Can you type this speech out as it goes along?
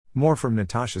More from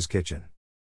Natasha's kitchen.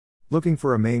 Looking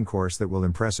for a main course that will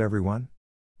impress everyone?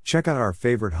 Check out our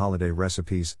favorite holiday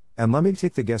recipes, and let me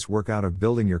take the guesswork out of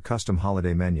building your custom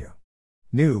holiday menu.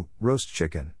 New, roast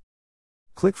chicken.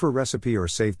 Click for recipe or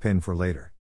save pin for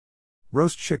later.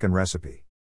 Roast chicken recipe.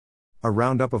 A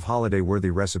roundup of holiday-worthy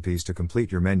recipes to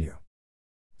complete your menu.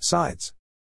 Sides.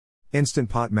 Instant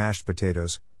pot mashed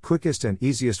potatoes, quickest and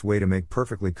easiest way to make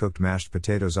perfectly cooked mashed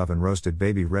potatoes. Oven roasted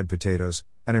baby red potatoes,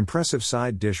 an impressive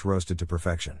side dish roasted to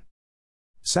perfection.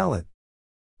 Salad.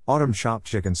 Autumn chopped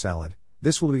chicken salad,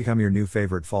 this will become your new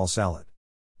favorite fall salad.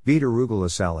 Beet arugula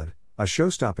salad, a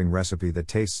show-stopping recipe that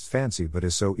tastes fancy but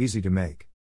is so easy to make.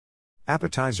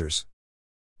 Appetizers.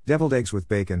 Deviled eggs with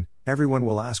bacon, everyone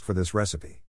will ask for this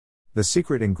recipe. The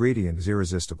secret ingredient is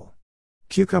irresistible.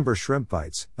 Cucumber shrimp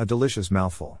bites, a delicious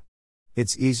mouthful.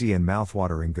 It's easy and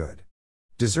mouth-watering good.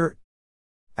 Dessert.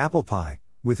 Apple pie,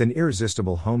 with an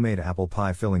irresistible homemade apple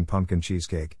pie filling. Pumpkin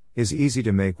cheesecake, is easy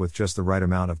to make with just the right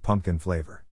amount of pumpkin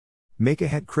flavor. Make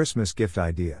ahead Christmas gift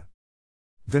idea.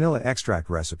 Vanilla extract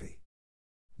recipe.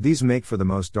 These make for the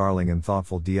most darling and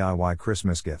thoughtful DIY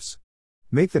Christmas gifts.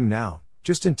 Make them now,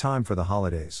 just in time for the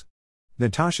holidays.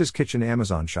 Natasha's Kitchen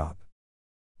Amazon shop.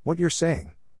 What you're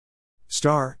saying?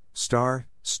 Star,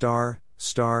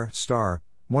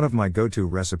 one of my go-to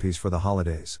recipes for the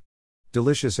holidays.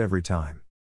 Delicious every time.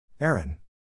 Aaron.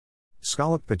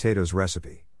 Scalloped potatoes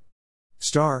recipe.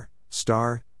 Star,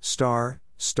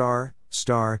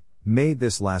 made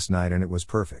this last night and it was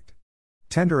perfect.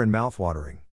 Tender and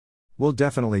mouth-watering. We'll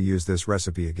definitely use this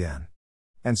recipe again.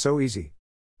 And so easy.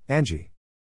 Angie.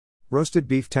 Roasted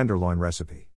beef tenderloin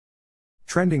recipe.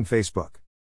 Trending Facebook.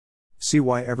 See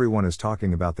why everyone is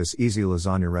talking about this easy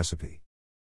lasagna recipe.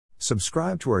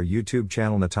 Subscribe to our YouTube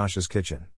channel Natasha's Kitchen.